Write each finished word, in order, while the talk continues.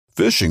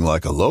Fishing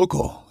like a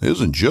local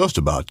isn't just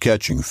about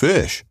catching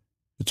fish.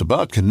 It's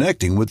about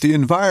connecting with the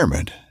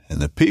environment and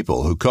the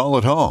people who call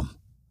it home.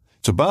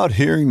 It's about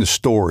hearing the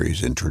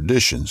stories and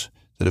traditions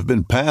that have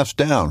been passed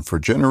down for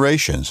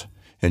generations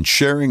and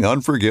sharing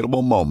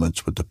unforgettable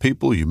moments with the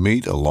people you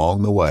meet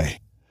along the way.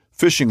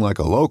 Fishing like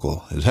a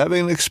local is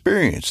having an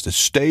experience that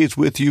stays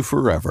with you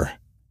forever.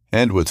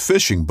 And with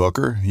Fishing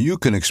Booker, you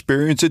can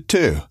experience it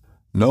too,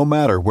 no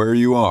matter where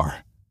you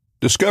are.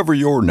 Discover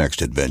your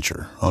next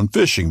adventure on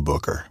Fishing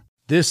Booker.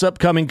 This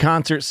upcoming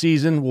concert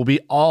season will be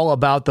all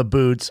about the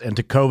boots, and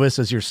Tecovas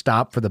is your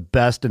stop for the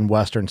best in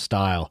Western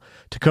style.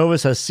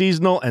 Tecovas has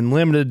seasonal and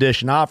limited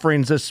edition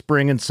offerings this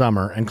spring and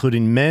summer,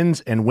 including men's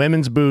and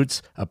women's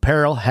boots,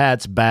 apparel,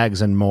 hats,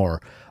 bags, and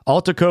more.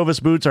 All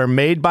Tecovas boots are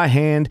made by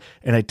hand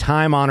in a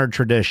time-honored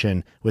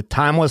tradition with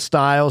timeless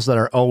styles that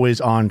are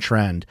always on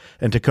trend.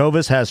 And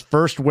Tecovas has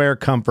first wear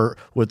comfort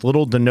with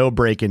little to no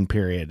break-in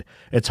period.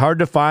 It's hard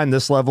to find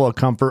this level of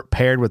comfort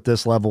paired with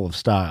this level of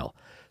style.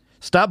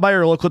 Stop by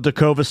your local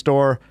Tecovas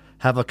store,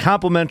 have a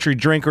complimentary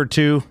drink or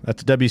two,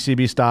 that's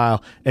WCB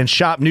style, and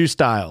shop new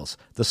styles.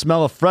 The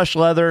smell of fresh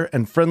leather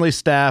and friendly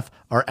staff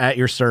are at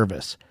your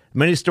service.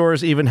 Many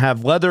stores even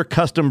have leather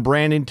custom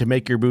branding to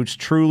make your boots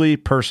truly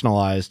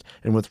personalized.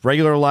 And with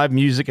regular live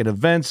music and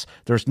events,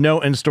 there's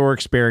no in-store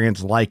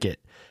experience like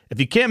it.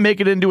 If you can't make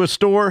it into a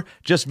store,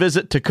 just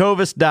visit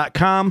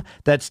tecovas.com.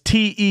 That's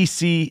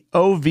TECOVAS.com.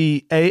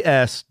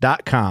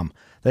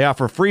 They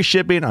offer free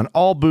shipping on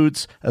all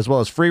boots, as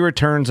well as free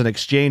returns and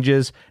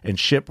exchanges, and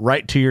ship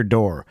right to your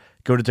door.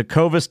 Go to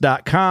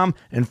tecovas.com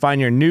and find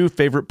your new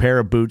favorite pair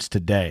of boots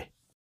today.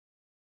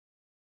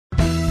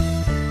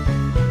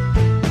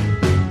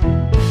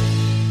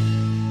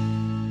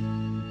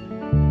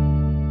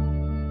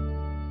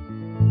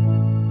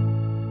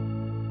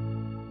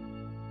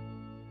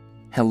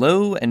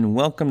 Hello and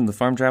welcome to the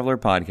Farm Traveler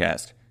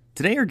Podcast.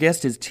 Today our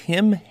guest is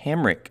Tim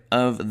Hamrick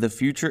of the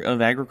Future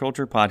of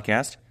Agriculture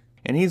podcast,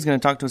 and he's going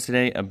to talk to us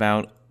today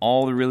about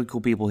all the really cool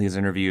people he's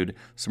interviewed,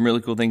 some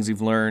really cool things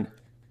he's learned.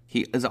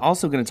 He is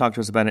also going to talk to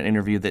us about an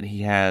interview that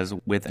he has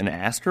with an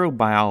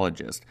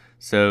astrobiologist.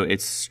 So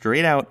it's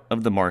straight out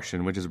of The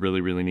Martian, which is really,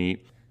 really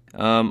neat.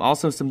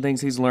 Also some things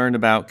he's learned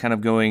about kind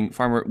of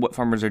what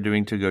farmers are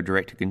doing to go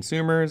direct to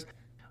consumers,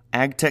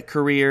 ag tech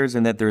careers,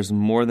 and that there's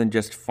more than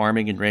just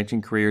farming and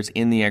ranching careers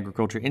in the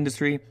agriculture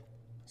industry.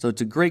 So it's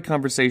a great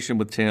conversation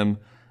with Tim.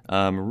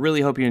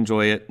 Really hope you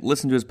enjoy it.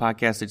 Listen to his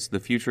podcast. It's the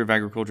Future of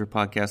Agriculture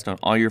podcast on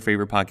all your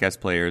favorite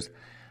podcast players.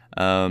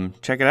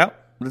 Check it out.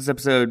 This is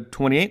episode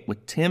 28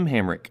 with Tim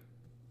Hamrick.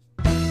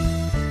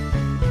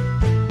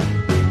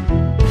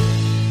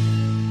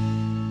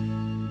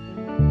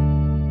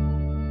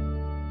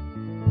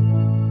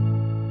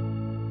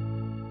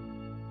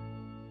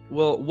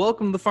 Well,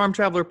 welcome to the Farm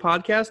Traveler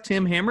podcast.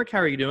 Tim Hamrick, how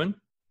are you doing?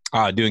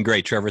 Doing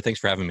great, Trevor.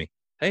 Thanks for having me.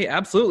 Hey,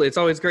 absolutely. It's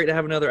always great to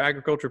have another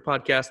agriculture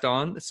podcast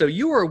on. So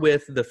you are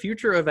with the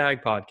Future of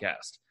Ag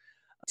podcast.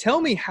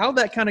 Tell me how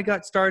that kind of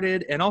got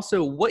started and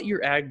also what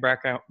your ag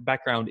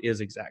background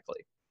is exactly.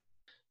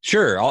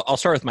 Sure. I'll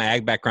start with my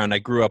ag background. I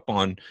grew up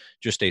on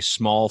just a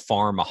small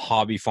farm, a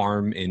hobby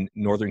farm in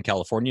Northern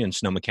California in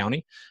Sonoma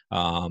County.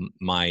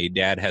 My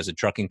dad has a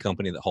trucking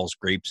company that hauls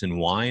grapes and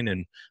wine,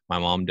 and my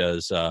mom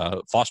does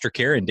foster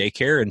care and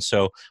daycare. And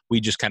so we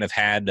just kind of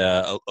had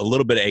a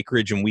little bit of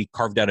acreage, and we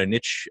carved out a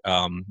niche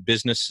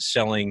business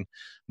selling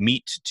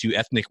meat to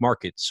ethnic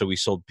markets. So we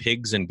sold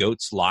pigs and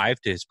goats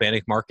live to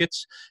Hispanic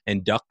markets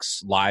and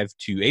ducks live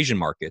to Asian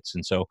markets.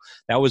 And so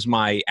that was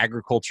my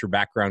agriculture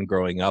background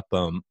growing up.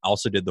 I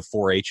also did the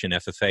 4-H and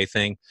FFA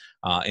thing,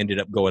 ended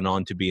up going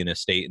on to be an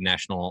estate and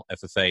national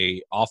FFA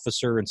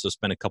officer. And so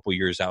spent a couple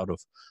years out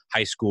of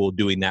high school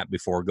doing that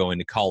before going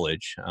to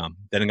college.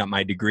 Then I got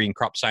my degree in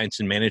crop science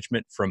and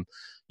management from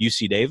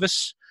UC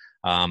Davis.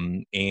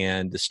 And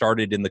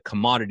started in the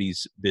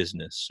commodities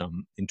business.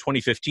 In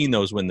 2015, though,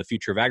 was when the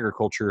Future of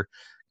Agriculture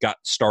got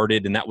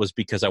started, and that was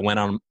because I went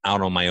out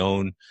on my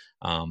own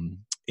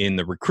in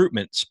the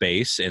recruitment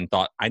space and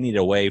thought I need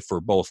a way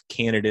for both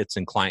candidates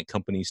and client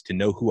companies to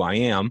know who I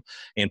am.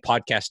 And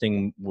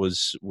podcasting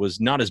was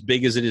not as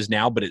big as it is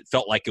now, but it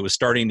felt like it was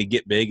starting to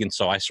get big. And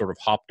so I sort of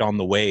hopped on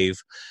the wave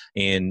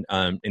and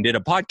did a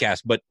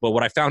podcast. But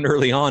what I found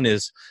early on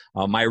is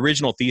my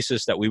original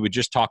thesis that we would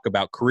just talk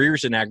about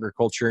careers in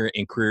agriculture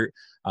and career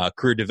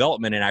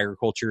development in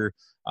agriculture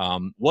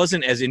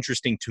wasn't as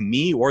interesting to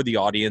me or the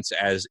audience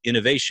as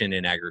innovation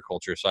in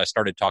agriculture. So I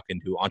started talking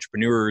to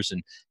entrepreneurs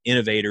and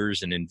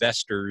innovators and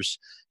investors,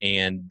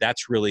 and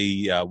that's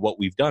really what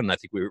we've done. I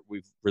think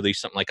we've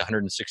released something like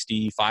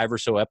 165 or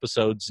so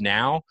episodes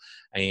now,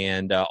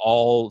 and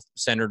all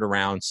centered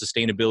around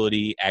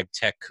sustainability, ag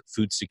tech,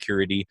 food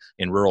security,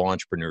 and rural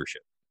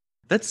entrepreneurship.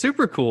 That's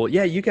super cool.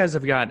 Yeah, you guys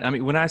have got,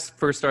 when I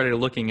first started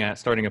looking at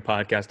starting a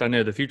podcast, I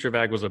know the Future of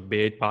Ag was a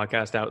big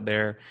podcast out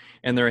there,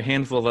 and there are a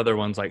handful of other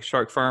ones like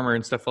Shark Farmer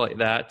and stuff like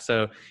that.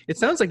 So it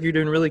sounds like you're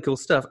doing really cool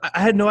stuff.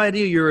 I had no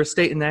idea you were a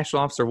state and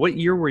national officer. What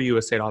year were you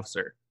a state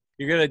officer?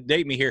 You're going to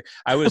date me here.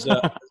 I was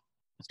a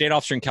state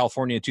officer in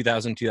California in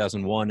 2000,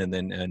 2001, and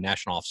then a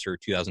national officer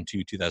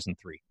 2002,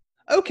 2003.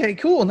 Okay,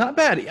 cool. Not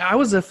bad. I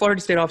was a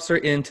Florida State officer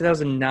in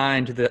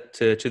 2009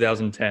 to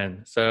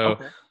 2010. So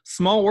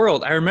small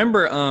world. I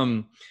remember,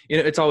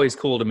 it's always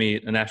cool to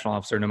meet a national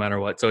officer no matter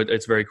what. So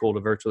it's very cool to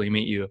virtually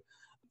meet you.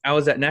 I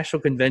was at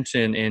National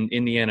Convention in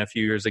Indiana a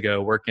few years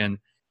ago working.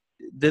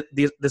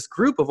 This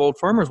group of old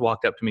farmers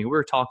walked up to me. We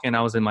were talking.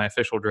 I was in my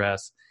official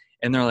dress.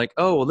 And they're like,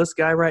 oh, well, this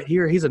guy right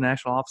here, he's a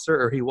national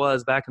officer, or he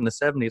was back in the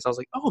 70s. I was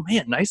like, oh,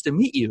 man, nice to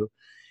meet you.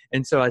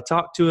 And so I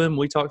talked to him.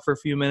 We talked for a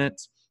few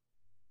minutes.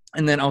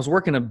 And then I was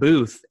working a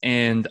booth,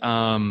 and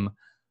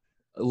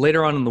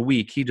later on in the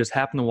week, he just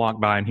happened to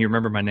walk by, and he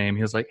remembered my name.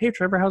 He was like, hey,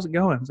 Trevor, how's it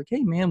going? I was like,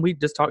 hey, man, we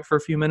just talked for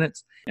a few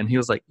minutes. And he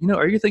was like,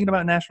 are you thinking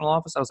about national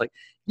office? I was like,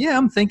 yeah,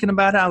 I'm thinking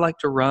about it. I like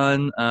to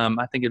run.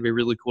 I think it'd be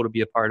really cool to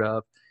be a part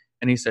of.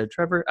 And he said,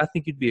 Trevor, I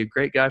think you'd be a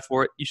great guy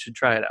for it. You should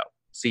try it out.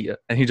 See ya.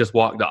 And he just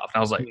walked off. And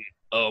I was like,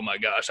 oh, my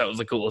gosh, that was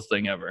the coolest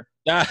thing ever.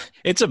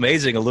 It's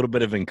amazing. A little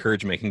bit of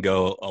encouragement can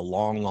go a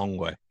long, long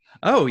way.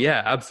 Oh,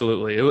 yeah,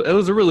 absolutely. It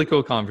was a really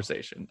cool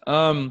conversation.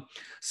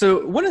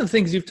 So one of the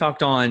things you've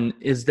talked on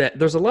is that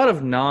there's a lot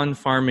of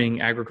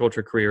non-farming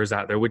agriculture careers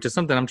out there, which is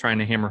something I'm trying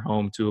to hammer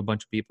home to a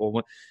bunch of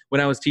people.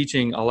 When I was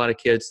teaching, a lot of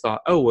kids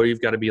thought, oh, well,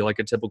 you've got to be like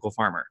a typical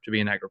farmer to be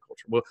in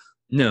agriculture. Well,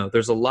 no,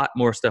 there's a lot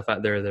more stuff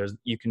out there.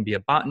 You can be a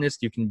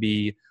botanist, you can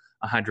be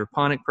a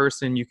hydroponic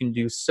person, you can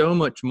do so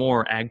much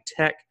more ag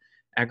tech,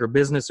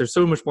 agribusiness. There's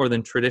so much more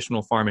than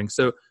traditional farming.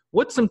 So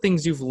what's some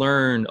things you've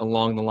learned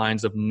along the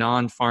lines of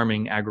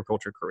non-farming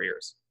agriculture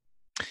careers?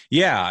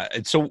 Yeah.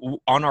 So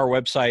on our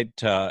website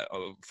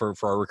for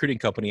our recruiting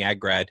company,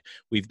 AgGrad,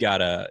 we've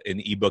got an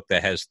ebook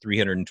that has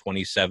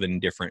 327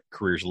 different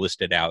careers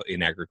listed out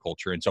in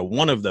agriculture. And so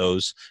one of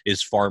those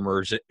is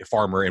farmer,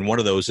 and one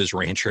of those is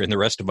rancher, and the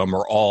rest of them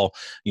are all,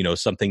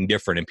 something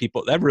different. And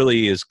people, that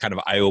really is kind of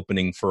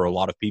eye-opening for a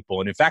lot of people.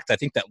 And in fact, I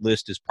think that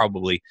list is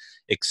probably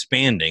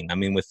expanding. I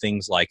mean, with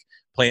things like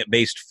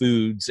plant-based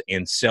foods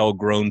and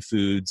cell-grown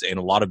foods and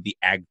a lot of the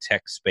ag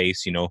tech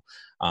space,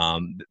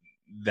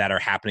 that are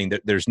happening,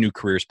 there's new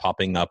careers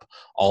popping up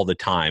all the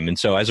time. And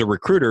so as a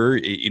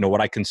recruiter, what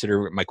I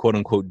consider my quote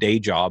unquote day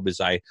job is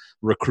I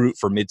recruit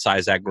for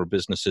mid-sized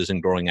agribusinesses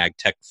and growing ag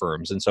tech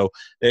firms. And so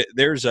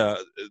there's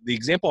the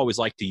example I always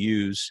like to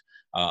use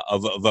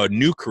of a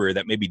new career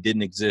that maybe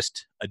didn't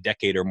exist a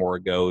decade or more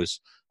ago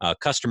is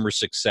customer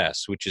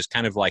success, which is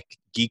kind of like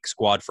Geek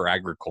Squad for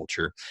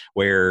agriculture,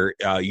 where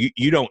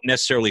you don't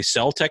necessarily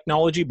sell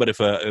technology, but if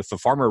a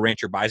farmer or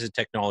rancher buys a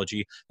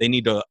technology, they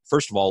need to,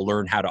 first of all,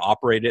 learn how to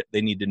operate it.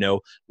 They need to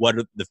know what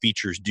the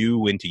features do,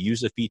 when to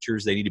use the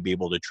features. They need to be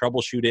able to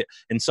troubleshoot it,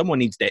 and someone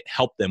needs to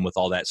help them with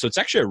all that. So it's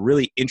actually a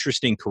really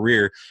interesting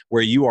career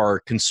where you are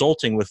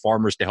consulting with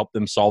farmers to help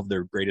them solve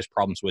their greatest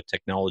problems with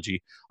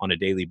technology on a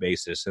daily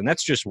basis. And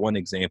that's just one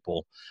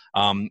example.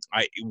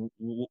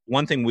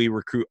 One thing we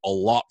recruit a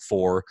lot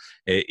for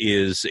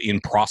is in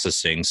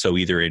processing. So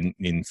either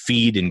in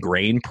feed and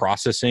grain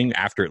processing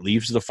after it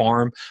leaves the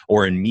farm,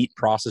 or in meat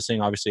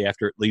processing, obviously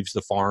after it leaves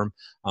the farm.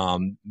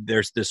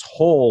 There's this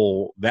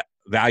whole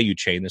value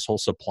chain, this whole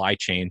supply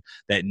chain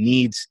that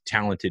needs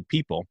talented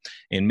people.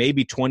 And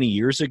maybe 20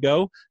 years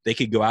ago, they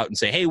could go out and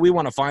say, hey, we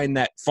want to find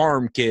that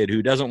farm kid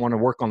who doesn't want to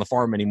work on the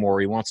farm anymore.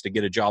 He wants to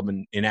get a job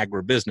in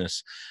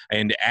agribusiness.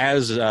 And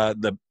as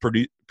the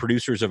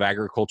producers of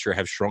agriculture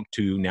have shrunk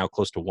to now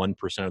close to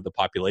 1% of the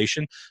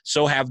population,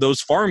 so have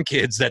those farm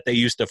kids that they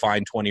used to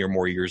find 20 or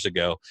more years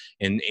ago.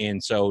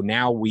 And so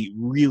now we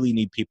really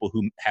need people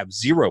who have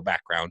zero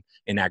background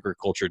in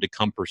agriculture to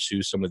come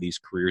pursue some of these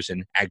careers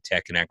in ag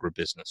tech and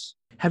agribusiness.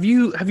 Have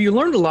you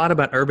learned a lot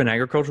about urban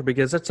agriculture?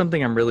 Because that's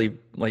something I'm really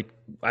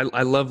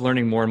I love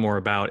learning more and more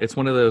about. It's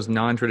one of those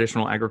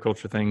non-traditional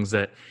agriculture things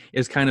that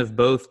is kind of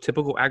both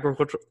typical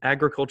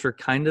agriculture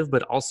kind of,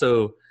 but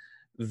also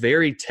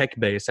very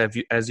tech-based,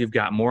 as you've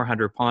got more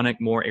hydroponic,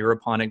 more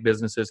aeroponic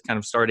businesses kind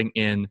of starting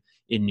in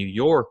New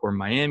York or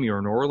Miami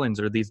or New Orleans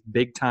or these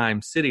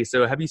big-time cities.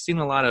 So have you seen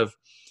a lot of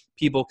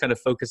people kind of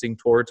focusing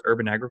towards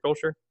urban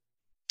agriculture?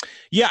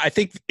 Yeah, I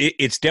think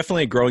it's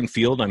definitely a growing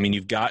field. I mean,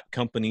 you've got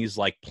companies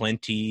like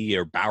Plenty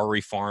or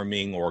Bowery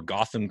Farming or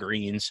Gotham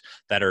Greens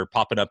that are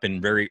popping up in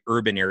very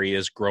urban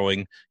areas,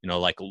 growing,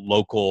 like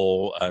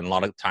local and a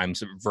lot of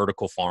times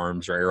vertical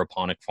farms or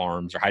aeroponic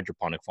farms or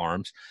hydroponic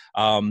farms.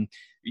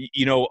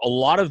 A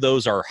lot of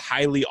those are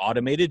highly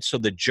automated. So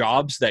the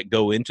jobs that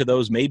go into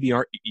those maybe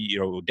aren't,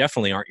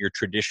 definitely aren't your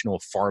traditional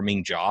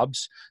farming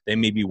jobs. They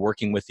may be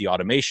working with the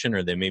automation,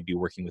 or they may be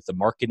working with the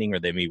marketing, or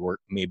they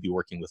may be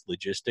working with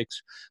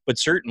logistics. But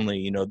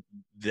certainly,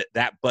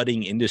 that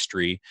budding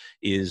industry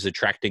is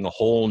attracting a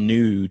whole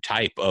new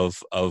type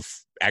of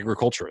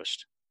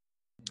agriculturist.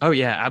 Oh,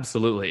 yeah,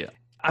 absolutely.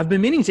 I've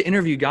been meaning to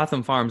interview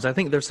Gotham Farms. I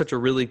think there's such a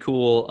really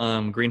cool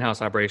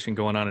greenhouse operation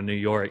going on in New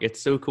York.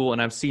 It's so cool.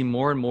 And I've seen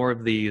more and more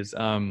of these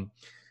kind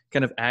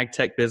of ag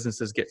tech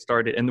businesses get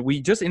started. And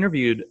we just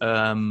interviewed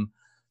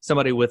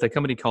somebody with a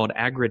company called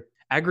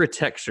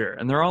Agritecture.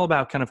 And they're all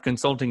about kind of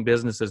consulting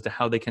businesses to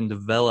how they can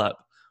develop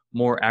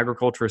more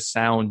agriculture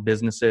sound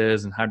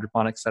businesses and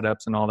hydroponic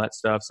setups and all that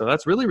stuff. So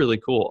that's really, really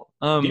cool.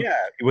 Yeah.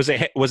 Was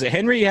it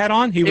Henry you had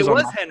on? He was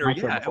Henry.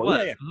 Yeah, it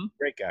was. Yeah.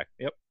 Great guy.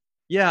 Yep.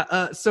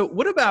 Yeah. So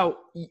what about,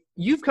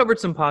 you've covered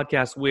some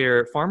podcasts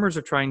where farmers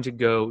are trying to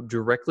go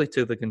directly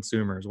to the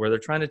consumers, where they're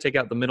trying to take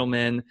out the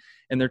middlemen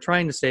and they're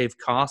trying to save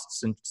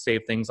costs and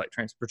save things like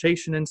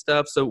transportation and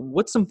stuff. So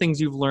what's some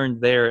things you've learned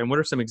there? And what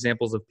are some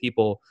examples of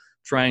people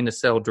trying to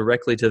sell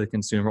directly to the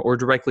consumer or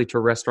directly to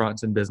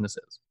restaurants and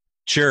businesses?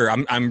 Sure.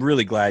 I'm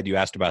really glad you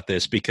asked about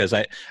this, because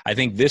I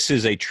think this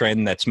is a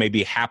trend that's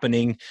maybe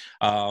happening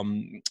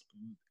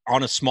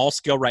on a small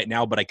scale right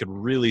now, but I could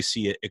really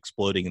see it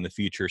exploding in the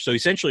future. So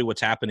essentially what's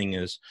happening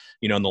is,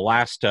 in the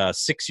last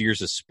 6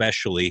 years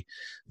especially,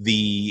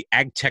 the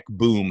ag tech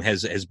boom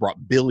has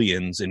brought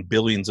billions and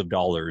billions of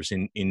dollars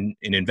in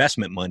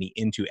investment money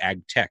into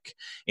ag tech.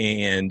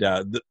 And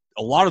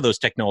a lot of those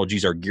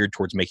technologies are geared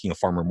towards making a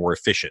farmer more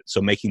efficient,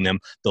 so making them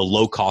the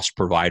low-cost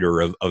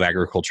provider of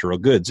agricultural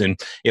goods. And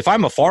if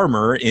I'm a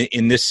farmer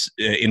in this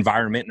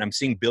environment and I'm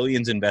seeing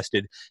billions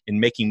invested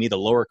in making me the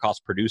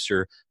lower-cost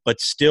producer,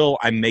 but still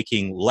I'm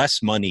making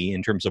less money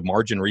in terms of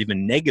margin or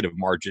even negative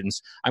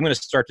margins, I'm going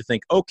to start to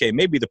think, okay,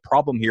 maybe the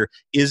problem here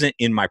isn't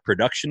in my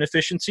production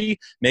efficiency.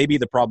 Maybe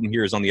the problem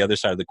here is on the other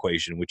side of the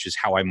equation, which is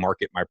how I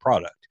market my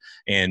product.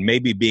 And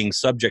maybe being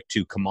subject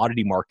to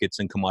commodity markets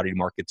and commodity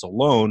markets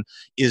alone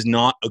is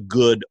not a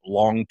good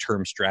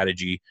long-term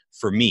strategy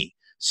for me.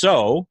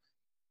 So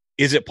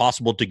is it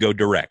possible to go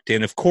direct?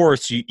 And of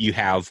course, you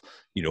have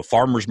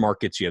farmers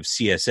markets, you have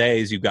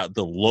CSAs, you've got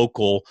the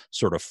local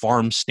sort of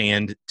farm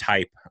stand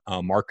type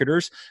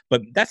marketers,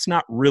 but that's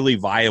not really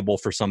viable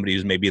for somebody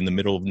who's maybe in the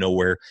middle of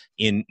nowhere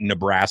in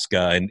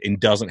Nebraska and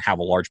doesn't have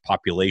a large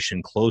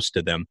population close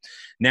to them.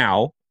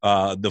 Now,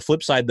 the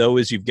flip side, though,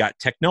 is you've got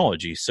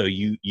technology. So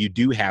you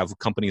do have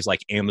companies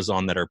like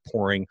Amazon that are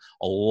pouring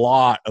a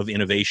lot of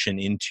innovation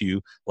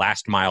into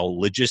last mile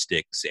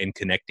logistics and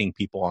connecting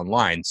people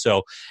online.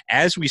 So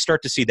as we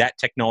start to see that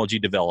technology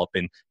develop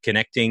and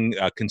connecting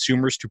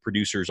consumers to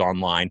producers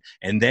online,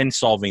 and then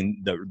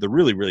solving the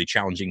really, really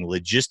challenging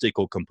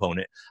logistical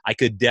component, I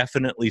could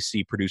definitely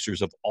see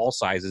producers of all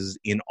sizes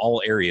in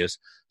all areas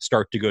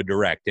start to go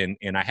direct.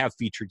 And I have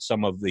featured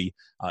some of the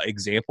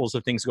examples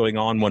of things going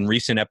on. One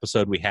recent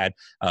episode we had,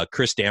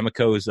 Chris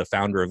D'Amico is the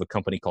founder of a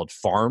company called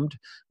Farmed,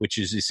 which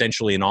is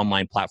essentially an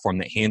online platform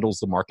that handles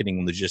the marketing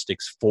and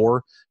logistics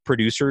for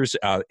producers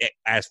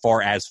as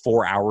far as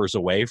 4 hours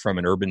away from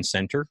an urban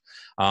center.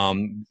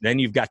 Then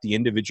you've got the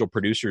individual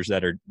producers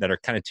that are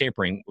kind of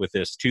tampering with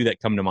this. Two that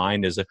come to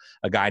mind is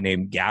a guy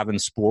named Gavin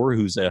Spoor,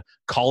 who's a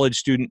college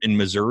student in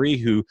Missouri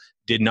who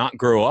did not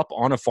grow up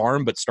on a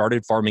farm, but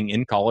started farming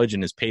in college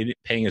and is paying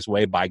his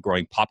way by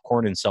growing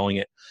popcorn and selling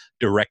it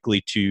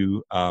directly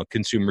to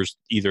consumers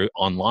either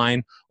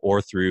online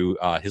or through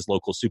his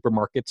local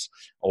supermarkets.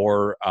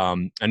 Or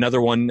another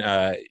one,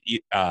 a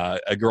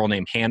girl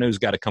named Hannah who's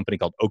got a company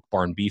called Oak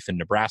Barn Beef in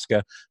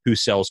Nebraska who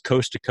sells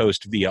coast to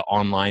coast via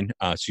online.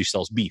 She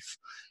sells beef.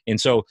 And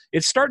so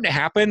it's starting to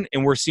happen,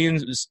 and we're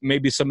seeing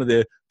maybe some of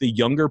the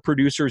younger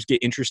producers get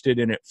interested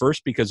in it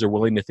first because they're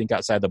willing to think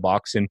outside the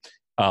box and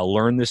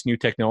learn this new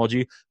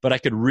technology. But I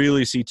could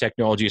really see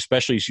technology,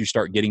 especially as you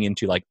start getting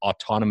into like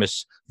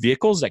autonomous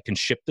vehicles that can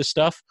ship this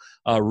stuff,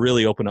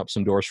 really open up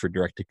some doors for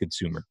direct to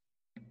consumer.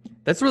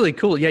 That's really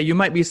cool. Yeah, you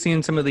might be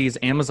seeing some of these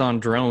Amazon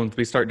drones.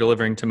 We start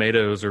delivering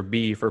tomatoes or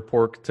beef or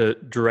pork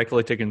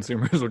directly to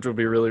consumers, which would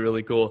be really,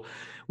 really cool.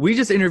 We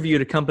just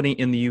interviewed a company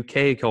in the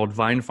UK called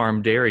Vine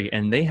Farm Dairy,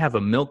 and they have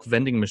a milk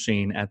vending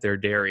machine at their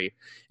dairy.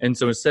 And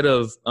so instead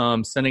of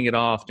sending it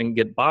off and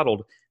get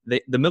bottled,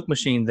 the milk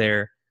machine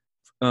there,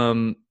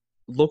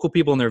 local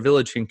people in their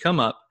village can come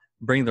up,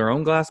 bring their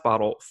own glass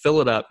bottle,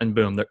 fill it up, and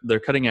boom, they're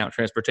cutting out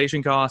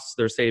transportation costs.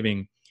 They're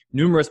saving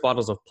numerous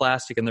bottles of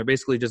plastic, and they're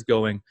basically just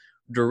going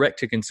direct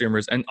to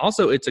consumers. And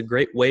also it's a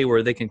great way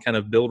where they can kind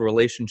of build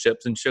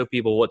relationships and show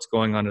people what's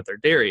going on at their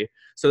dairy.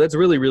 So that's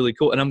really, really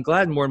cool. And I'm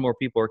glad more and more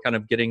people are kind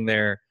of getting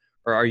there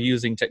or are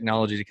using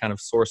technology to kind of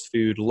source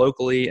food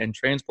locally and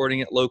transporting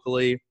it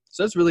locally.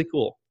 So that's really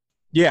cool.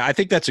 Yeah, I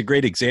think that's a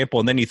great example.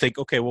 And then you think,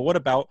 okay, well, what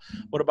about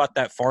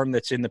that farm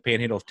that's in the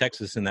Panhandle of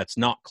Texas and that's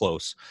not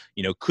close?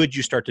 Could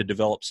you start to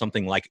develop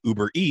something like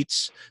Uber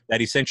Eats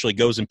that essentially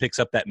goes and picks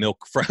up that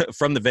milk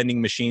from the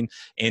vending machine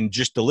and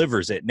just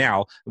delivers it?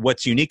 Now,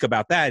 what's unique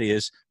about that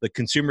is the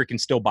consumer can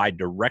still buy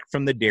direct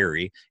from the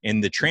dairy,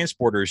 and the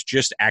transporter is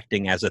just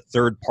acting as a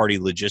third-party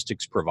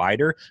logistics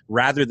provider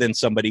rather than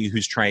somebody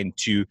who's trying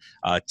to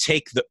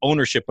take the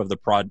ownership of the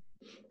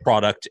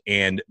product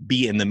and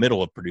be in the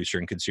middle of producer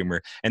and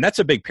consumer. And that's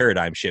a big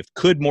paradigm shift.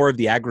 Could more of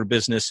the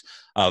agribusiness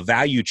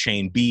value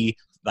chain be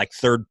like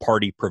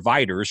third-party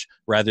providers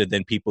rather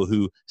than people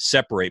who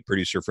separate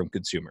producer from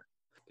consumer?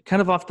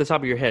 Kind of off the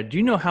top of your head, do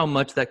you know how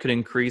much that could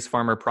increase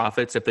farmer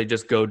profits if they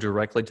just go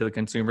directly to the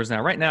consumers?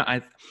 Now, right now,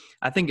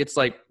 I think it's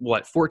like,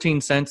 14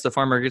 cents the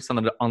farmer gets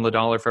on the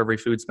dollar for every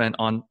food spent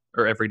on,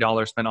 or every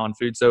dollar spent on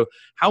food. So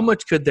how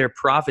much could their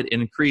profit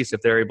increase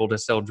if they're able to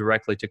sell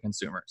directly to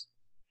consumers?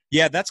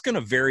 Yeah, that's going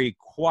to vary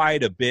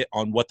quite a bit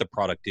on what the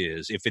product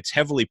is. If it's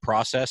heavily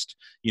processed,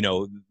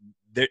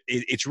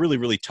 it's really,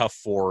 really tough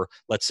for,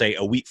 let's say,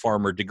 a wheat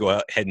farmer to go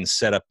ahead and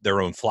set up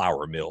their own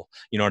flour mill,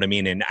 you know what I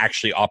mean, and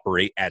actually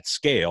operate at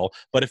scale.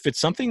 But if it's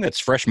something that's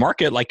fresh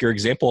market, like your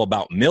example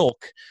about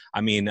milk,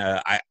 I mean,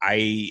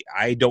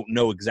 I don't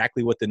know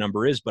exactly what the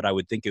number is, but I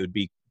would think it would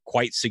be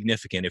quite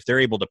significant. If they're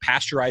able to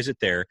pasteurize it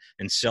there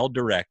and sell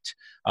direct,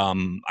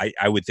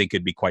 I would think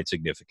it'd be quite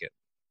significant.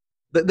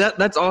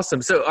 That's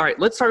awesome. So, all right,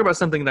 let's talk about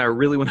something that I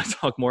really want to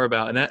talk more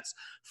about, and that's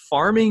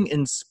farming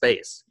in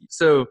space.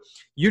 So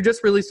you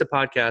just released a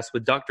podcast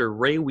with Dr.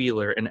 Ray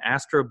Wheeler, an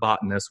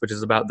astrobotanist, which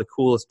is about the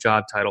coolest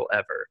job title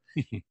ever,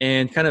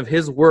 and kind of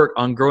his work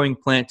on growing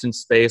plants in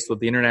space with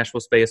the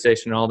International Space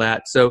Station and all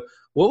that. So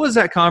what was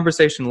that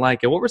conversation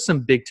like, and what were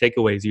some big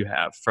takeaways you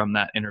have from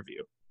that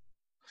interview?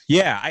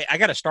 Yeah, I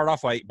got to start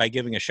off by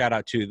giving a shout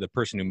out to the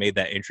person who made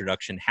that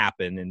introduction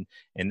happen,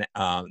 and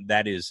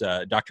that is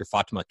Dr.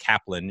 Fatima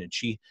Kaplan, and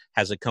she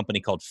has a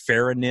company called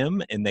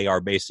Faranim, and they are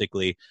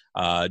basically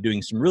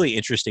doing some really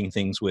interesting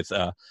things with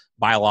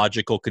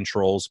biological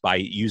controls by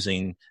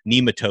using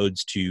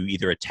nematodes to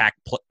either attack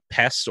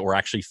pests or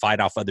actually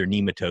fight off other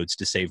nematodes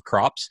to save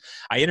crops.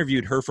 I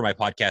interviewed her for my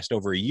podcast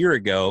over a year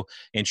ago,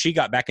 and she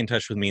got back in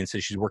touch with me and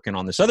said she's working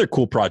on this other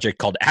cool project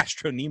called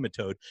Astro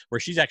Nematode, where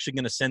she's actually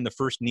going to send the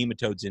first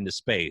nematodes into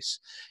space.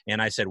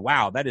 And I said,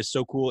 wow, that is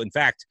so cool. In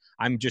fact,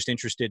 I'm just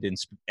interested in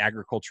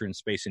agriculture and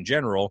space in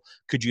general.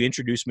 Could you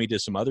introduce me to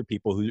some other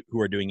people who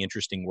are doing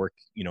interesting work,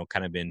 you know,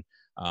 kind of in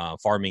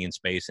farming in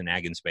space and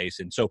ag in space?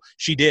 And so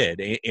she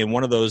did. And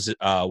one of those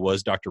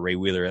was Dr. Ray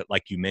Wheeler,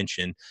 like you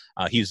mentioned.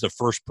 He's the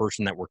first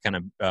person that we're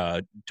kind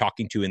of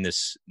talking to in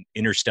this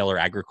interstellar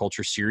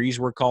agriculture series,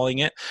 we're calling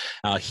it.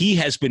 He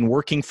has been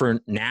working for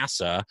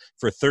NASA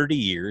for 30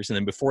 years. And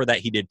then before that,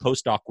 he did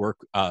postdoc work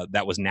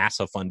that was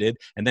NASA funded.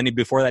 And then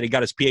before that, he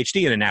got his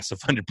PhD in a NASA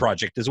funded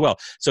project as well.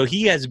 So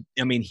he has,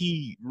 I mean,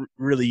 he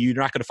really, you're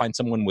not going to find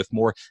someone with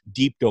more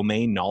deep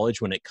domain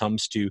knowledge when it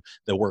comes to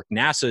the work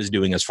NASA is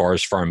doing as far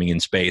as farming in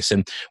space.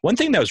 And one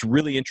thing that was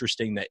really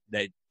interesting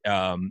that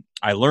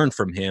I learned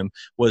from him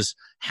was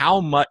how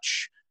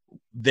much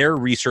their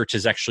research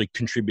has actually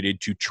contributed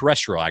to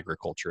terrestrial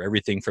agriculture,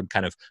 everything from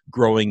kind of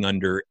growing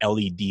under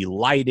LED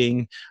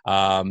lighting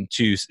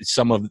to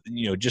some of,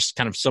 you know, just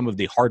kind of some of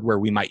the hardware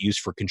we might use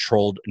for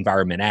controlled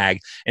environment ag.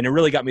 And it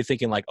really got me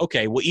thinking like,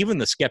 okay, well, even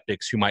the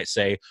skeptics who might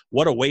say,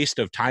 what a waste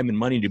of time and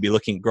money to be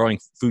looking at growing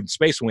food in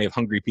space when we have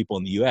hungry people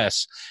in the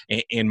US.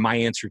 And my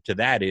answer to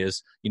that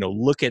is, you know,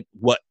 look at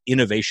what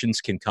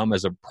innovations can come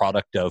as a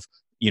product of,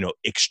 you know,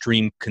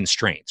 extreme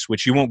constraints,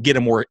 which you won't get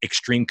a more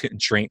extreme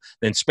constraint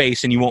than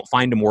space, and you won't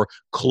find a more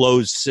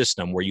closed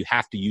system where you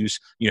have to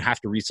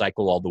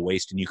recycle all the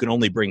waste, and you can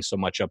only bring so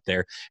much up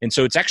there. And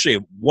so it's actually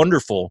a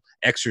wonderful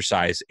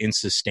exercise in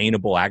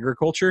sustainable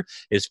agriculture,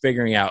 is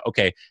figuring out,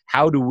 okay,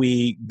 how do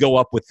we go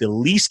up with the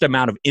least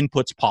amount of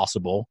inputs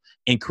possible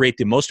and create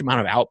the most amount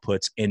of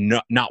outputs and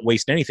not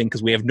waste anything,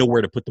 because we have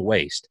nowhere to put the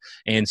waste.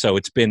 And so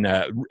it's been,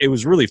 it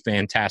was really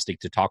fantastic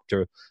to talk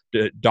to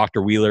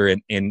Dr. Wheeler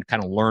and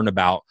kind of learn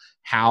about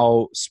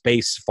how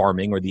space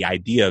farming, or the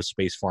idea of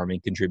space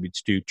farming,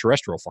 contributes to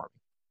terrestrial farming.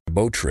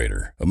 Boat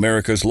Trader,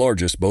 America's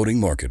largest boating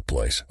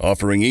marketplace,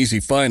 offering easy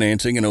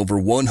financing and over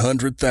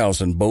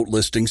 100,000 boat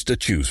listings to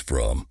choose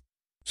from.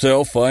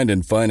 Sell, find,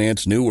 and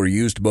finance new or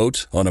used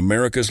boats on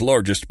America's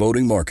largest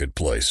boating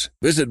marketplace.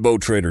 Visit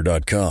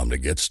BoatTrader.com to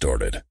get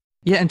started.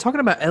 Yeah, and talking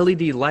about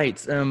LED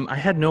lights, I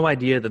had no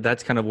idea that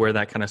that's kind of where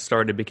that kind of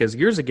started, because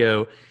years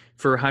ago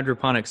for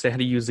hydroponics, they had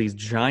to use these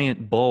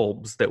giant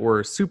bulbs that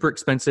were super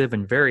expensive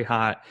and very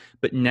hot,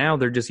 but now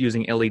they're just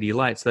using LED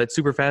lights. So that's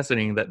super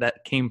fascinating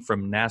that came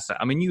from NASA.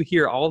 I mean, you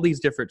hear all these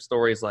different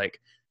stories like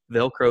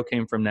Velcro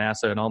came from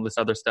NASA and all this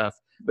other stuff,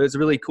 but it's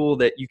really cool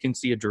that you can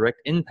see a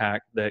direct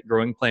impact that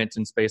growing plants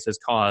in space has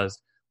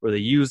caused, where they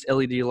used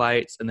LED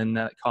lights, and then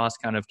that cost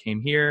kind of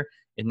came here,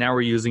 and now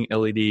we're using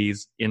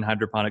LEDs in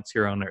hydroponics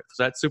here on Earth.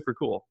 So that's super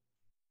cool.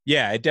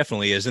 Yeah, it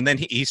definitely is. And then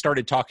he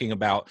started talking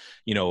about,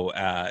 you know,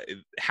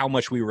 how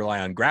much we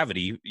rely on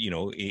gravity, you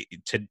know,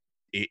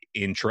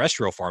 in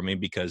terrestrial farming,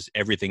 because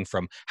everything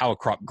from how a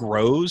crop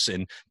grows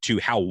and to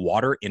how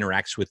water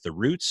interacts with the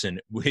roots,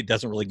 and it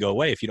doesn't really go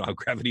away if you don't have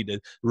gravity to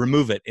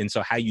remove it. And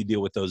so how you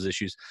deal with those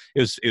issues, it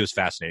was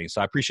fascinating.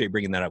 So I appreciate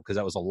bringing that up, because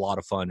that was a lot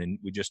of fun, and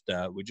we just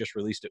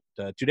released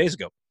it 2 days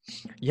ago.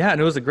 Yeah, and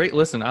it was a great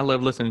listen. I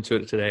love listening to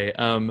it today.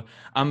 I'm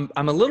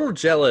a little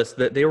jealous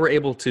that they were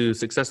able to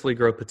successfully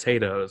grow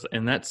potatoes,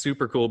 and that's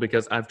super cool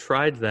because I've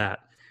tried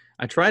that.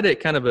 I tried it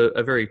kind of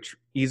a very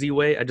easy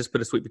way. I just put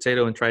a sweet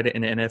potato and tried it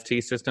in an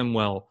NFT system.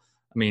 Well,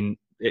 I mean,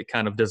 it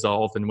kind of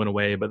dissolved and went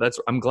away, but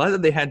I'm glad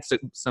that they had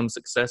some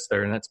success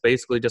there. And that's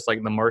basically just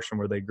like The Martian,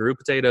 where they grew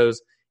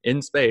potatoes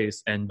in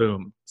space and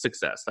boom,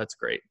 success. That's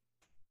great.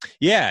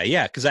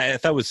 Yeah, because I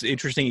thought it was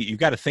interesting. You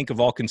got to think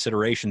of all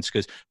considerations,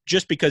 because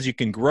just because you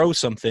can grow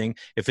something,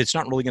 if it's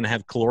not really going to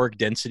have caloric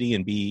density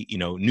and be, you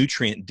know,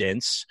 nutrient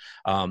dense,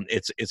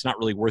 it's not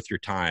really worth your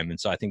time. And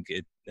so I think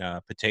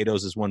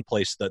potatoes is one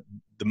place that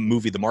the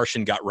movie The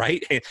Martian got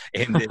right, and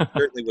it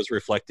certainly was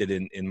reflected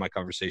in my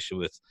conversation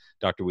with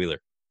Dr. Wheeler.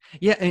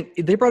 Yeah, and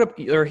he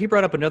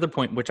brought up another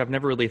point which I've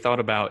never really thought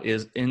about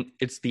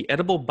it's the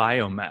edible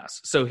biomass.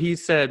 So he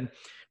said,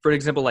 for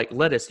example, like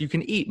lettuce, you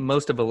can eat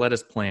most of a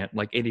lettuce plant,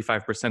 like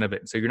 85% of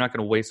it. So you're not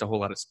going to waste a whole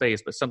lot of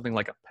space. But something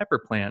like a pepper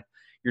plant,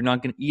 you're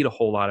not going to eat a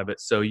whole lot of it.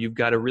 So you've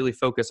got to really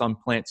focus on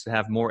plants to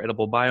have more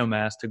edible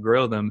biomass to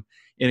grow them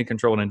in a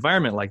controlled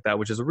environment like that,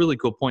 which is a really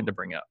cool point to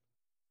bring up.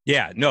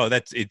 Yeah, no,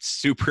 it's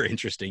super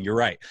interesting. You're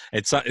right.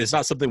 It's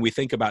not something we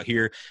think about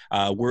here.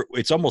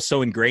 It's almost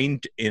so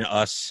ingrained in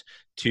us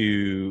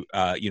to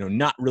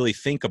not really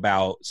think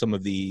about some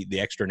of the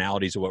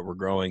externalities of what we're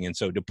growing, and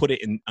so to put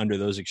it in under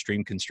those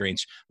extreme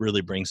constraints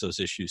really brings those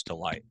issues to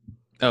light.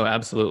 Oh,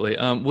 absolutely.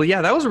 Well,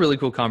 yeah, that was a really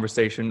cool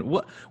conversation.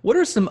 What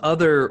are some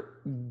other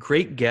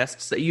great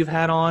guests that you've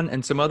had on,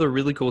 and some other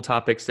really cool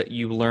topics that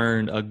you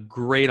learned a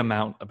great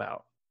amount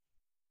about?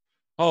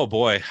 Oh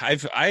boy,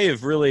 I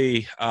have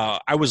really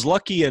I was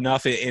lucky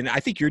enough, and I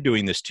think you're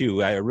doing this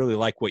too. I really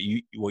like what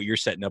you're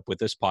setting up with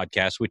this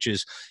podcast, which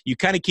is you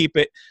kind of keep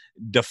it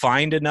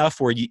defined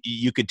enough where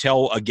you could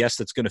tell a guest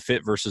that's going to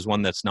fit versus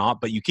one that's not,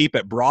 but you keep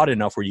it broad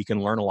enough where you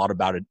can learn a lot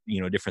about it,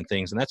 different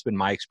things. And that's been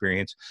my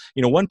experience.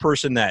 One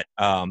person that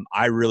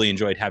I really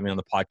enjoyed having on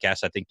the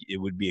podcast, I think it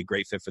would be a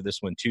great fit for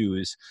this one too,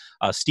 is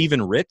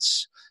Stephen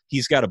Ritz.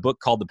 He's got a book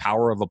called The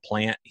Power of a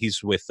Plant.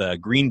 He's with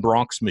Green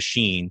Bronx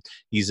Machine.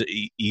 He's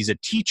a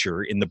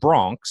teacher in the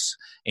Bronx,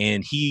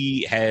 and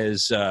he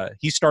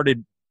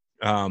started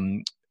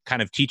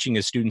kind of teaching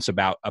his students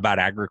about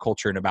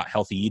agriculture and about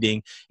healthy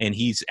eating. And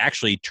he's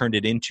actually turned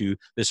it into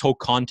this whole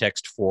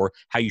context for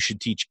how you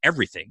should teach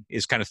everything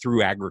is kind of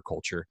through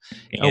agriculture.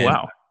 And oh,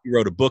 wow. He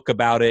wrote a book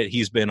about it.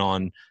 He's been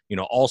on,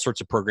 all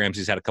sorts of programs.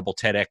 He's had a couple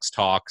TEDx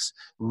talks.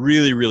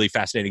 Really, really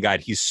fascinating guy.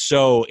 He's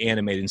so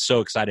animated and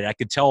so excited. I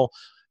could tell,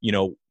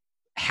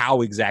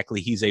 how exactly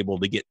he's able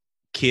to get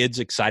kids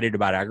excited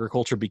about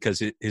agriculture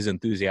because his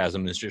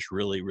enthusiasm is just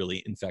really,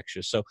 really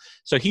infectious.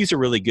 So he's a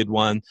really good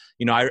one.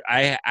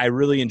 I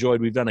really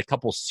enjoyed, we've done a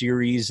couple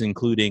series,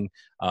 including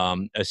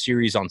a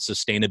series on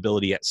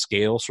sustainability at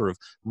scale, sort of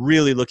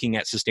really looking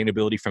at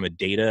sustainability from a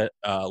data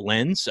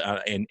lens.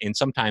 And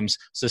sometimes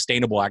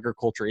sustainable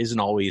agriculture isn't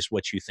always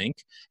what you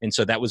think. And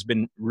so that was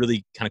been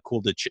really kind of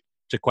cool to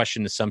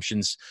question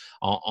assumptions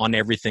on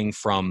everything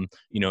from,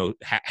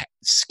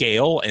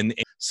 scale and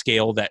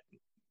scale that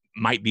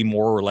might be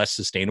more or less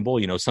sustainable.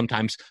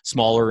 Sometimes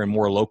smaller and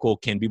more local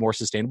can be more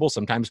sustainable.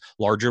 Sometimes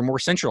larger, more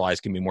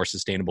centralized can be more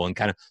sustainable, and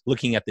kind of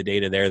looking at the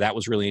data there. That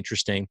was really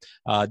interesting.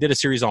 Did a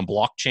series on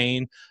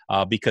blockchain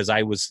because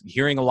I was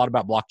hearing a lot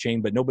about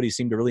blockchain, but nobody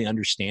seemed to really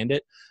understand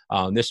it.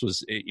 This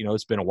was,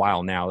 it's been a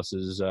while now. This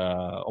is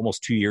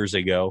almost 2 years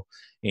ago.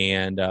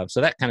 And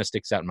so that kind of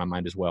sticks out in my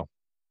mind as well.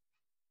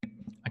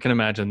 I can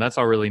imagine. That's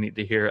all really neat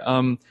to hear.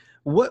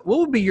 What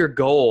would be your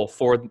goal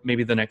for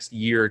maybe the next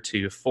year or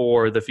two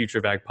for the Future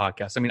of Ag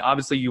podcast? I mean,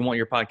 obviously you want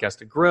your podcast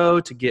to grow,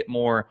 to get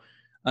more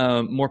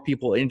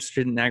people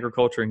interested in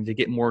agriculture and to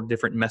get more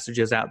different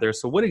messages out there.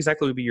 So what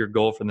exactly would be your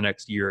goal for the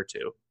next year or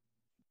two?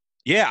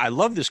 Yeah, I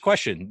love this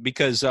question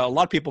because a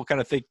lot of people kind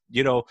of think,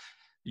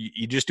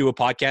 you just do a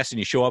podcast and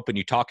you show up and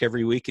you talk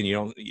every week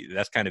and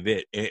that's kind of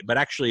it. But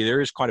actually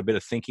there is quite a bit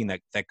of thinking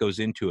that goes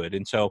into it.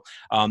 And so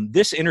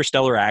this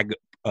Interstellar Ag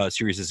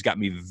series has got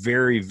me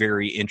very,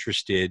 very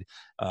interested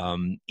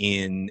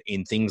in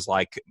things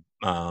like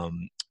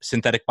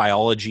synthetic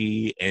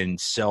biology and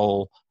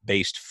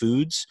cell-based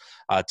foods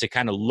to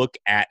kind of look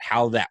at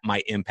how that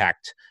might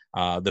impact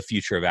the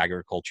future of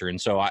agriculture.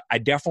 And so I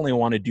definitely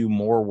want to do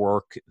more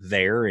work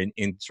there in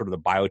sort of the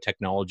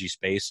biotechnology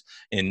space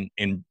and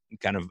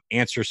kind of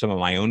answer some of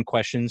my own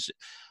questions,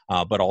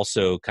 but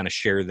also kind of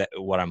share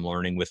what I'm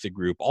learning with the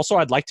group. Also,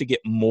 I'd like to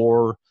get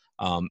more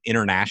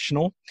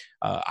international.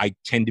 I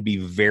tend to be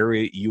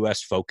very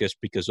U.S. focused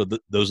because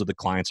those are the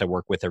clients I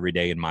work with every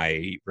day in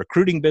my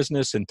recruiting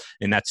business, and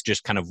that's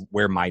just kind of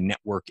where my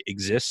network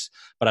exists.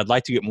 But I'd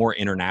like to get more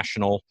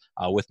international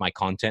with my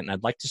content, and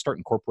I'd like to start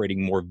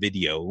incorporating more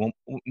video.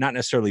 Not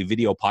necessarily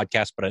video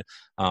podcasts, but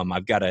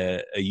I've got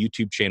a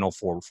YouTube channel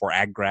for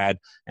AgGrad,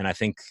 and I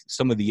think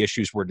some of the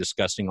issues we're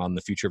discussing on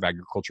the Future of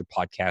Agriculture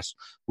podcast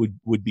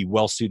would be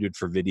well suited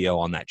for video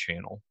on that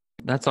channel.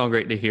 That's all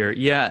great to hear.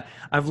 Yeah,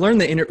 I've learned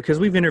because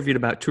we've interviewed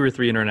about 2 or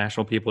 3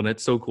 international people, and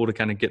it's so cool to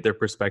kind of get their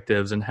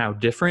perspectives and how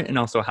different and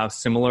also how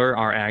similar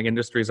our ag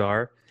industries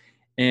are.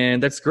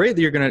 And that's great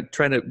that you're going to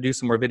try to do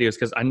some more videos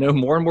because I know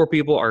more and more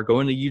people are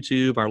going to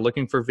YouTube, are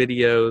looking for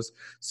videos.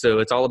 So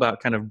it's all about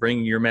kind of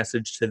bringing your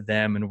message to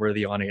them and where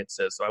the audience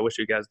is. So I wish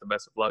you guys the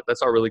best of luck.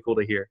 That's all really cool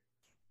to hear.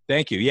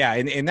 Thank you. Yeah.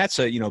 And that's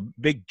a,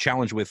 big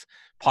challenge with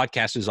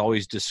podcasts is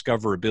always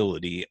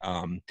discoverability.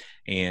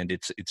 And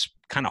it's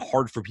kind of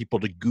hard for people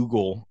to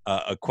Google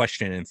a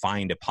question and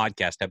find a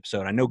podcast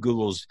episode. I know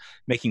Google's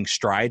making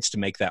strides to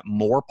make that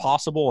more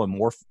possible and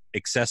more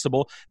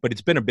accessible, but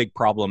it's been a big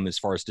problem as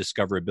far as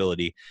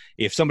discoverability.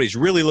 If somebody's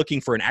really looking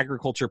for an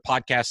agriculture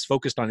podcast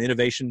focused on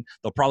innovation,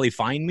 they'll probably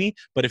find me.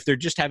 But if they're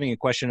just having a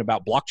question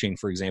about blockchain,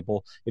 for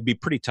example, it'd be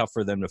pretty tough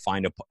for them to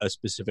find a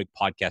specific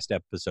podcast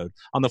episode.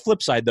 On the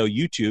flip side, though,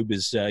 YouTube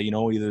is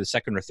either the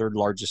second or third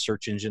largest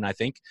search engine, I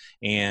think,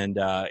 and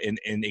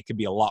it could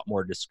be a lot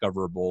more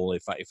discoverable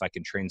if I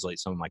can translate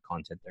some of my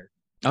content there.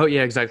 Oh,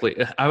 yeah, exactly.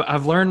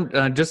 I've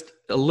learned just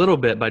a little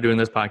bit by doing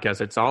this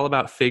podcast. It's all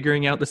about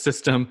figuring out the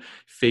system,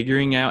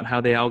 figuring out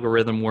how the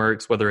algorithm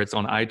works, whether it's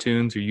on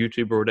iTunes or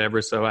YouTube or whatever.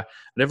 So I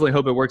definitely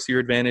hope it works to your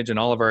advantage and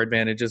all of our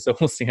advantages. So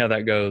we'll see how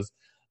that goes.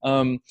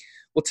 Well,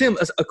 Tim,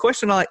 a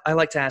question I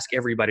like to ask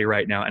everybody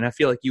right now, and I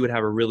feel like you would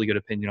have a really good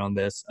opinion on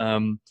this.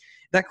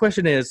 That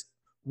question is,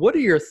 what are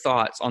your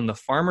thoughts on the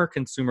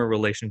farmer-consumer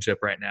relationship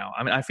right now?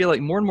 I mean, I feel like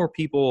more and more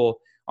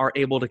people are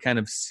able to kind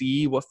of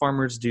see what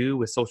farmers do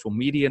with social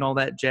media and all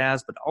that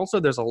jazz, but also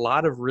there's a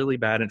lot of really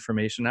bad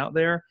information out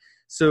there.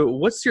 So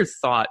what's your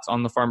thoughts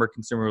on the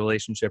farmer-consumer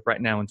relationship right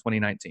now in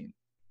 2019?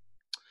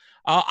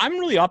 I'm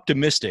really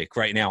optimistic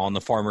right now on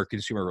the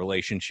farmer-consumer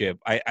relationship.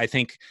 I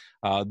think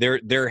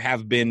there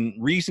have been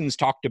reasons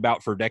talked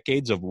about for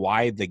decades of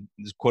why the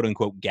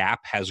quote-unquote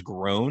gap has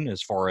grown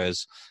as far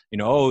as,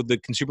 the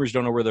consumers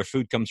don't know where their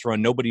food comes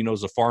from. Nobody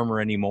knows the farmer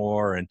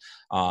anymore. And,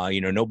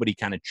 nobody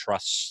kind of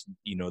trusts,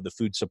 the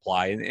food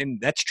supply. And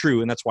that's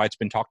true. And that's why it's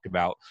been talked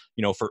about,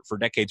 for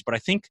decades. But I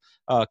think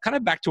kind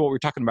of back to what we were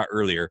talking about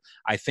earlier,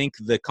 I think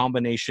the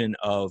combination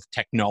of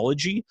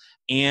technology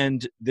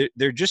and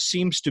there just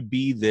seems to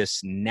be this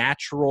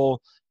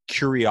natural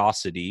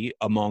curiosity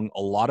among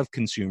a lot of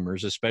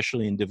consumers,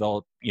 especially in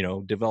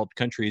developed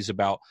countries,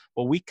 about,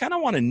 well, we kind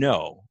of want to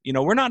know.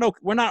 We're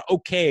not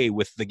okay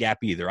with the gap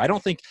either. I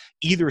don't think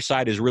either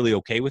side is really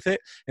okay with it,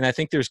 and I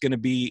think there's going to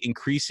be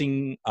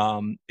increasing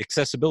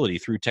accessibility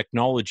through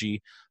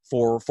technology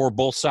for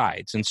both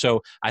sides. And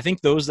so I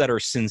think those that are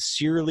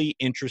sincerely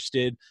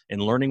interested in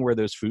learning where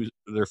their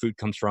food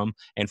comes from,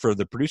 and for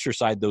the producer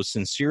side, those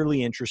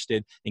sincerely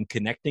interested in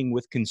connecting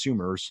with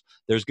consumers,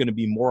 there's going to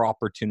be more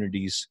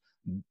opportunities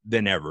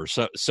than ever.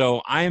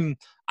 So I'm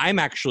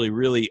actually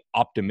really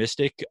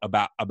optimistic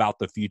about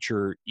the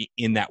future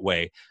in that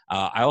way.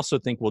 I also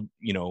think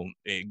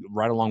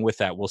right along with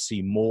that, we'll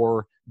see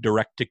more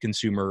direct to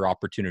consumer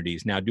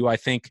opportunities. Now, do I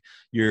think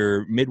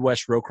your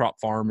Midwest row crop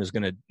farm is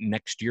going to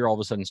next year all of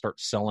a sudden start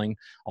selling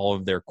all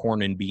of their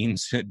corn and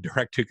beans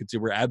direct to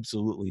consumer?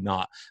 Absolutely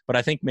not. But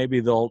I think maybe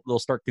they'll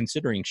start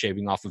considering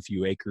shaving off a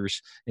few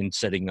acres and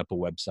setting up a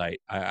website.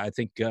 I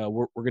think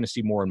we're going to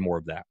see more and more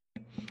of that.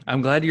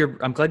 I'm glad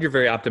you're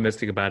very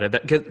optimistic about it.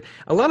 Because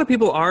a lot of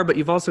people are, but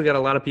you've also got a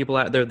lot of people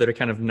out there that are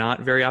kind of not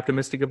very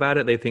optimistic about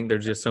it. They think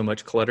there's just so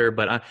much clutter.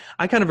 But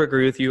I kind of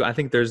agree with you. I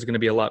think there's going to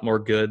be a lot more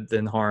good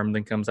than harm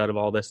that comes out of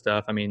all this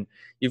stuff. I mean,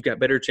 you've got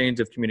better chains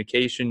of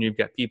communication. You've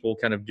got people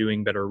kind of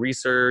doing better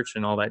research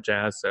and all that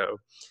jazz. So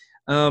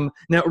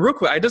now, real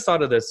quick, I just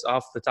thought of this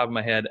off the top of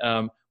my head.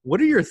 What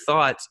are your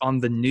thoughts on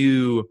the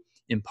new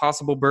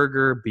Impossible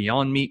Burger,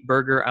 Beyond Meat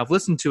Burger? I've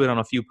listened to it on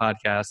a few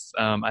podcasts.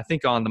 I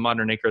think on the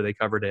Modern Acre they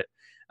covered it.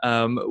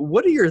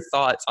 What are your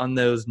thoughts on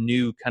those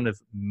new kind of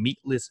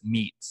meatless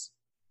meats?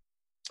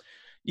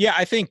 Yeah,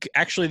 I think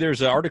actually there's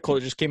an article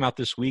that just came out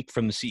this week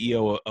from the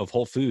CEO of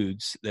Whole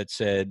Foods that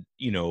said,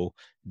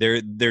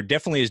 there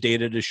definitely is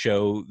data to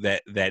show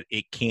that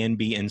it can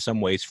be in some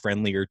ways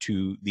friendlier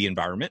to the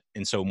environment,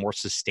 and so more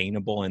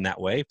sustainable in that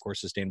way. Of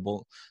course,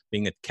 sustainable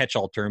being a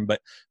catch-all term,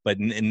 but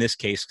in this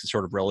case,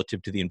 sort of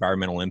relative to the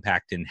environmental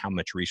impact and how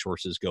much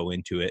resources go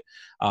into it.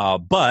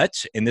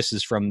 And this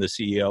is from the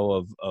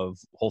CEO of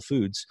Whole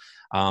Foods,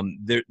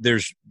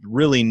 there's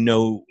really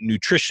no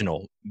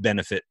nutritional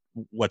benefit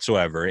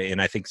whatsoever,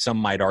 and I think some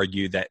might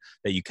argue that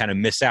you kind of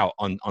miss out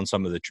on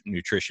some of the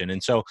nutrition.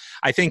 And so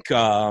I think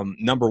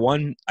number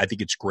one, I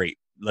think it's great.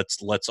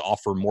 Let's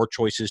offer more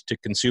choices to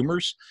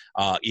consumers.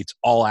 It's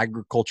all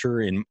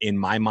agriculture in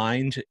my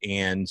mind,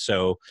 and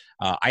so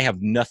I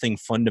have nothing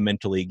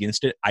fundamentally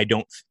against it. I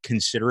don't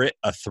consider it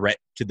a threat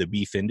to the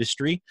beef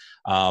industry,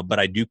 but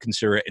I do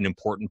consider it an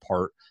important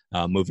part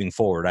moving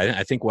forward.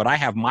 I think what I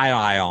have my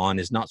eye on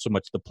is not so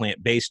much the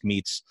plant-based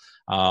meats,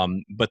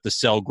 but the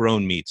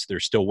cell-grown meats. They're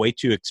still way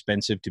too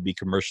expensive to be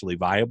commercially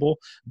viable,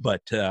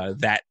 but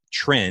that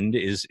trend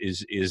is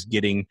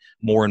getting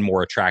more and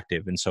more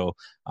attractive. And so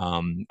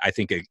I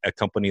think a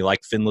company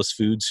like Finless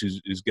Foods,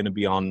 who's going to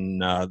be on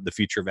the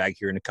Future of Ag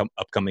here in an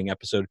upcoming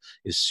episode,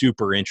 is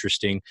super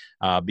interesting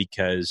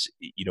because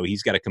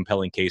he's got a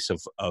compelling case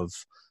of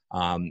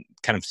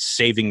kind of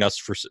saving us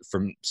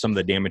from some of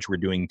the damage we're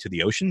doing to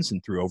the oceans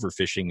and through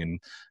overfishing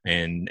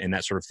and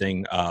that sort of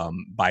thing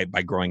by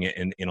growing it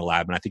in a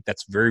lab. And I think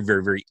that's very,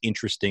 very, very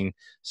interesting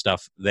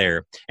stuff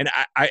there. And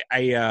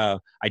I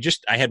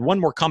had one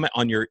more comment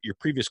on your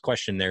previous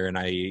question there, and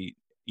I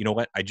you know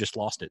what? I just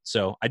lost it.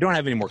 So I don't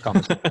have any more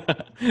comments.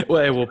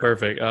 Well,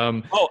 perfect. I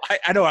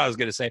know what I was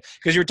going to say,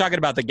 because you were talking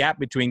about the gap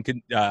between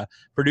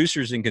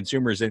producers and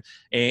consumers.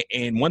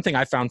 And one thing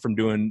I found from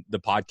doing the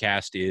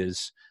podcast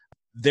is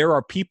there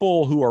are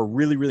people who are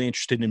really, really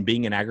interested in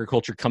being in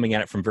agriculture coming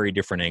at it from very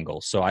different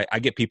angles. So I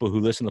get people who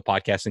listen to the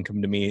podcast and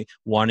come to me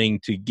wanting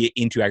to get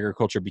into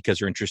agriculture because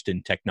they're interested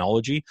in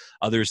technology,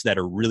 others that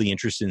are really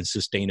interested in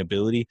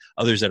sustainability,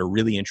 others that are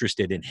really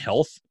interested in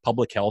health,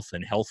 public health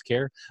and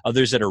healthcare,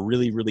 others that are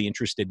really, really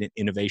interested in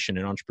innovation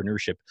and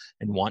entrepreneurship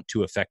and want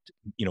to affect,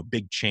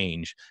 big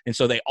change. And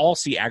so they all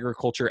see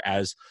agriculture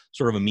as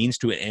sort of a means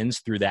to an ends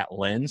through that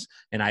lens.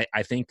 And I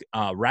think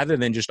rather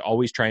than just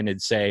always trying to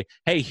say,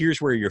 hey, here's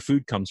where your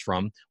food comes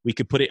from, we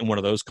could put it in one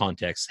of those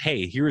contexts.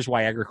 Hey, here's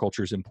why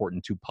agriculture is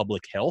important to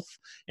public health,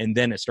 and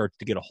then it starts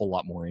to get a whole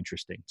lot more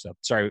interesting. So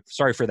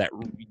sorry for that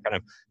kind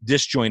of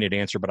disjointed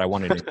answer, but I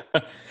wanted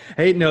to.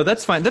 Hey, no,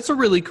 that's fine. That's a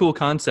really cool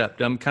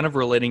concept. I'm kind of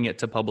relating it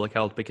to public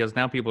health because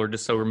now people are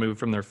just so removed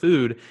from their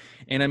food.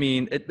 And I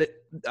mean,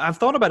 I've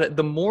thought about it.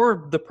 The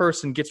more the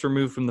person gets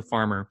removed from the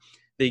farmer,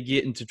 they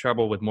get into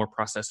trouble with more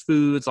processed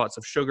foods, lots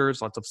of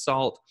sugars, lots of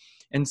salt.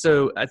 And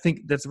so I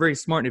think that's very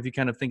smart if you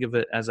kind of think of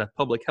it as a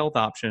public health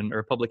option or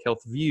a public health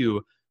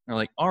view. They're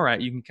like, all right,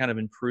 you can kind of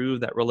improve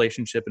that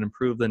relationship and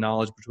improve the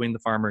knowledge between the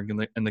farmer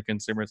and the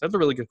consumers. That's a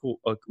really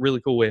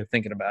cool way of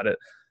thinking about it.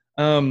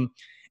 And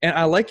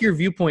I like your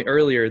viewpoint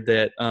earlier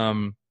that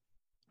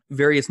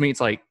various meats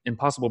like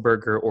Impossible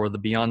Burger or the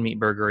Beyond Meat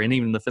Burger and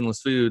even the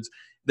Finless Foods,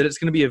 that it's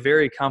going to be a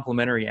very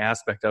complementary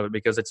aspect of it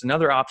because it's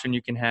another option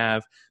you can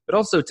have, but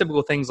also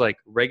typical things like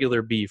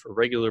regular beef or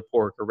regular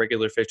pork or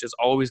regular fish is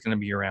always going to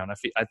be around.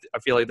 I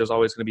feel like there's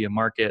always going to be a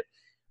market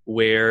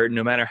where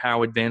no matter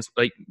how advanced,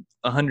 like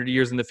 100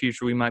 years in the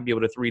future, we might be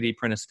able to 3D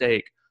print a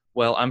steak.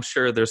 Well, I'm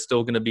sure there's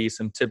still going to be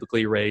some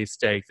typically raised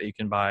steak that you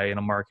can buy in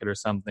a market or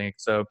something.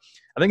 So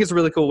I think it's a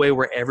really cool way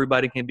where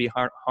everybody can be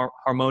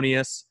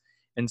harmonious.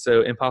 And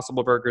so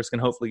Impossible Burgers can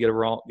hopefully get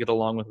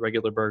along with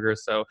regular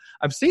burgers. So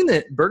I've seen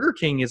that Burger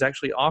King is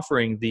actually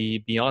offering the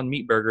Beyond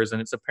Meat Burgers, and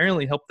it's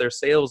apparently helped their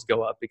sales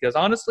go up. Because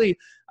honestly,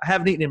 I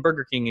haven't eaten in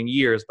Burger King in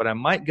years, but I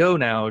might go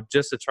now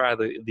just to try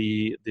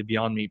the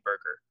Beyond Meat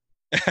Burger.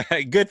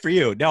 Good for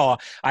you. No,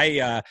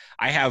 I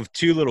have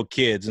two little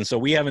kids, and so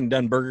we haven't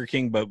done Burger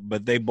King,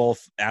 but they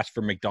both ask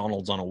for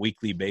McDonald's on a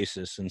weekly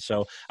basis, and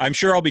so I'm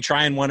sure I'll be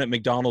trying one at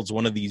McDonald's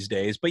one of these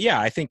days. But yeah,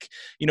 I think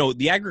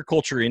the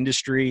agriculture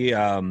industry,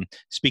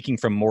 speaking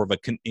from more of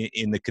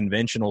in the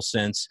conventional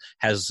sense,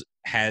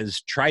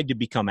 has tried to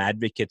become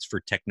advocates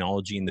for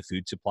technology in the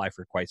food supply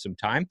for quite some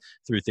time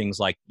through things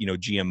like,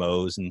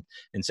 GMOs and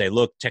say,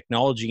 look,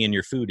 technology in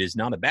your food is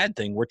not a bad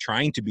thing. We're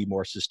trying to be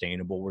more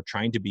sustainable. We're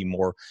trying to be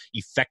more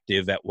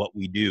effective at what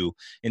we do.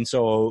 And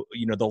so,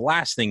 the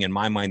last thing in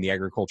my mind the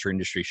agriculture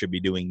industry should be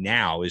doing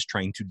now is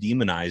trying to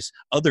demonize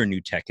other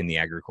new tech in the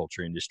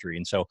agriculture industry.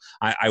 And so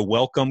I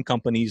welcome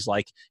companies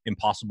like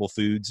Impossible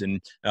Foods and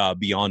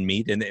Beyond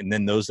Meat, and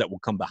then those that will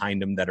come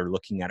behind them that are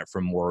looking at it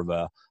from more of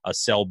a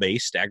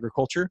cell-based agriculture.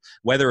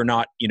 Whether or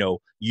not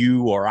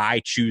you or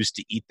I choose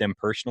to eat them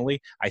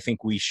personally, I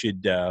think we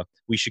should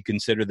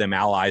consider them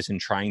allies in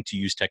trying to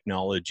use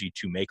technology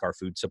to make our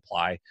food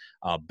supply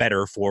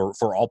better for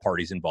all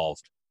parties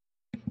involved.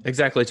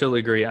 Exactly, totally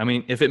agree. I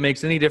mean, if it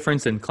makes any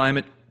difference in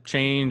climate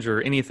change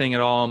or anything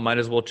at all, might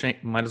as well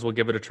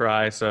give it a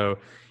try. So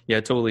yeah,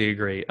 totally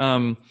agree.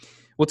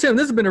 Well, Tim,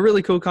 this has been a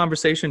really cool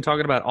conversation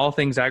talking about all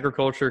things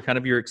agriculture, kind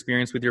of your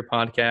experience with your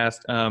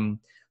podcast.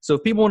 So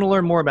if people want to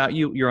learn more about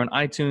you, you're on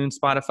iTunes,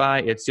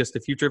 Spotify. It's just the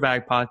Future of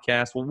Ag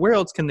podcast. Well, where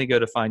else can they go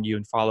to find you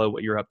and follow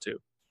what you're up to?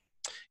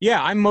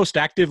 Yeah, I'm most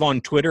active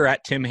on Twitter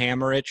at Tim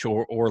Hammerich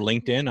or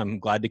LinkedIn. I'm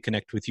glad to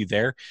connect with you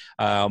there.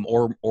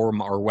 Or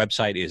our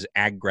website is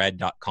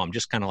aggrad.com,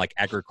 just kind of like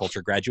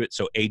agriculture graduate.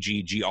 So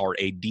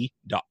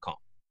aggrad.com.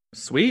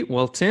 Sweet.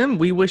 Well, Tim,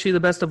 we wish you the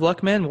best of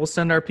luck, man. We'll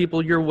send our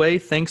people your way.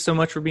 Thanks so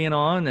much for being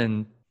on,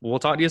 and we'll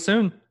talk to you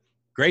soon.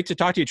 Great to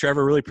talk to you,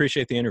 Trevor. Really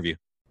appreciate the interview.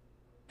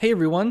 Hey,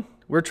 everyone.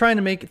 We're trying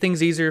to make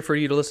things easier for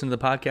you to listen to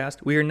the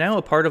podcast. We are now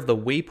a part of the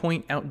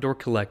Waypoint Outdoor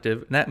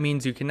Collective, and that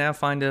means you can now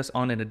find us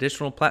on an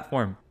additional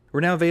platform.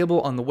 We're now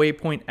available on the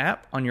Waypoint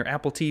app on your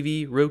Apple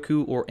TV,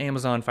 Roku, or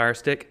Amazon Fire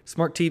Stick,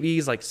 smart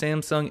TVs like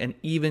Samsung, and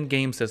even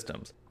game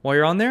systems. While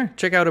you're on there,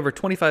 check out over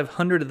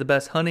 2,500 of the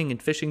best hunting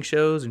and fishing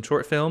shows and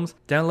short films.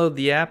 Download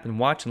the app and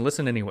watch and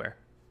listen anywhere.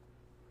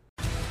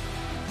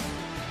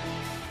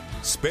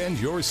 Spend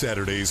your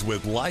Saturdays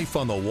with Life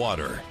on the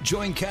Water.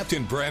 Join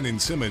Captain Brandon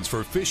Simmons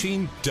for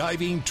fishing,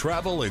 diving,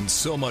 travel, and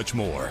so much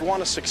more. You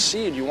want to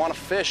succeed, you want to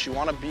fish, you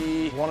want to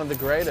be one of the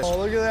greatest. Oh,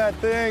 look at that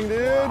thing,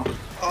 dude.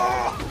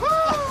 Wow.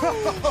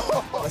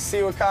 Oh. Let's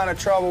see what kind of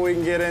trouble we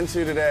can get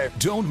into today.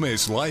 Don't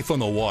miss Life on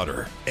the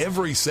Water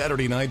every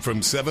Saturday night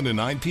from 7 to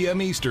 9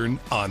 p.m. Eastern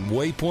on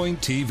Waypoint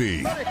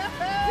TV.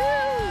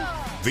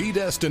 The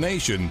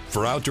destination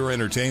for outdoor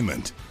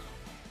entertainment.